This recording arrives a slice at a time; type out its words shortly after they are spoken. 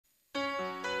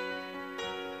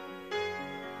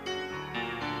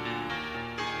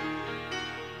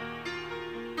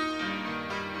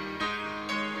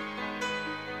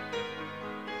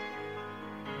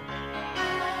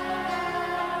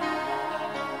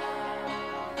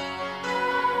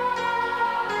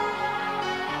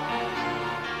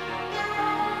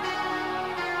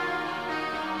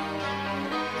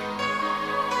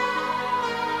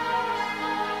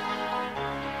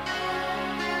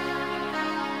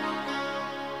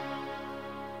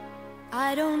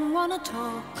I don't wanna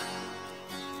talk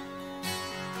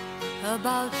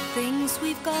about things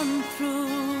we've gone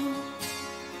through,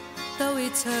 though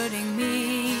it's hurting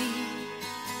me.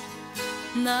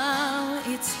 Now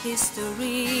it's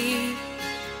history.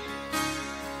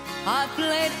 I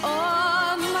played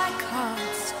all my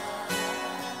cards,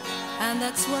 and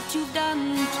that's what you've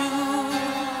done too.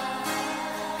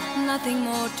 Nothing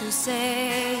more to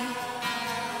say,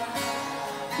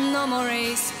 no more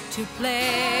race to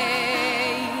play.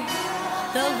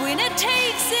 The winner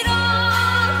takes it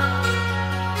all,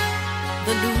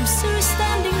 the loser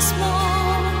standing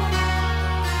small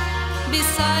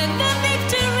beside the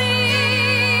victory.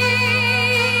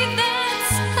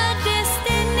 That's her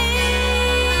destiny.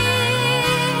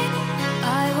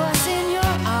 I was in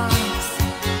your arms,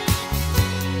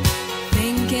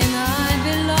 thinking I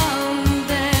belonged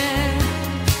there.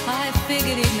 I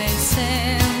figured it made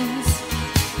sense,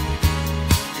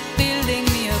 building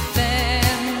me a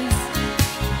fence,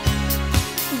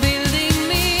 building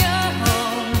me a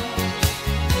home,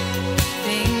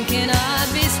 thinking I'd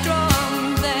be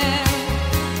strong there.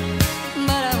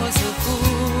 But I was a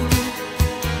fool,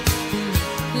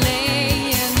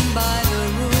 laying by the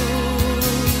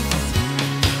rules.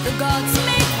 The gods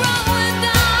make wrong with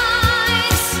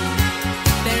dice,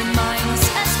 their minds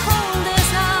as cold as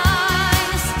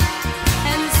ice.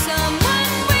 And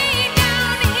someone way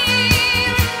down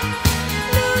here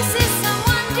loses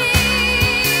someone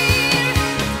dear.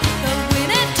 The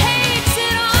winner takes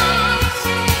it all,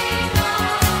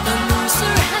 the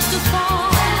loser has to fall.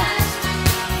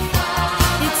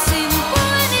 It's simple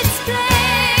and it's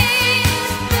plain.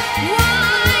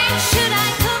 Why should I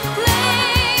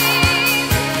complain?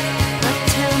 But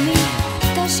tell me,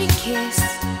 does she kiss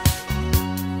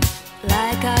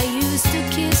like I used to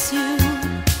kiss you?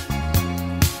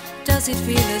 Does it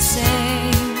feel the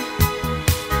same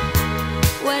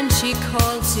when she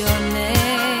calls your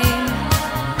name?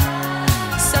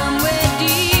 Somewhere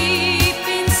deep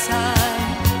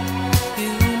inside,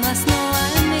 you must know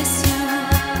I miss you.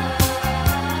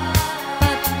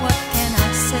 But what can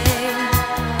I say?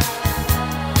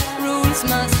 Rules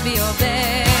must be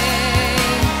obeyed.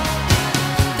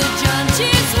 The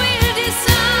judges will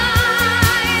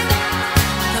decide,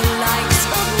 the likes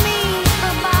of me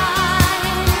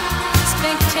abide.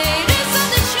 Spectators of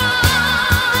the show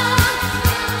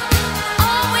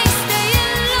always stay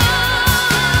alone.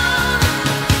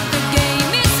 The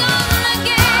game is on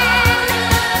again,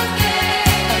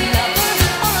 a lover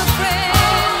or a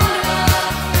friend,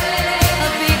 a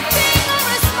big thing or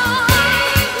a small.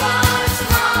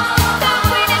 The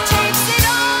winner takes it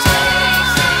all.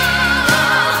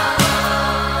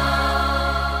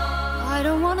 I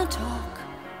don't wanna talk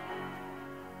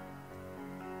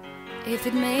if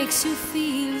it makes you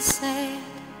feel sad,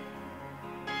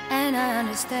 and I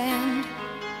understand.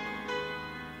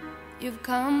 You've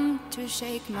come to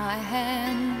shake my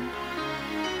hand.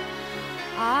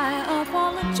 I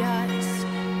apologize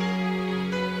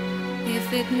if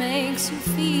it makes you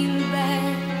feel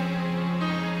bad,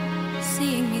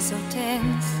 seeing me so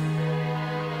tense,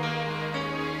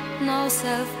 no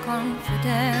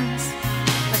self-confidence.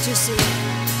 But you see,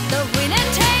 the winner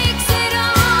takes it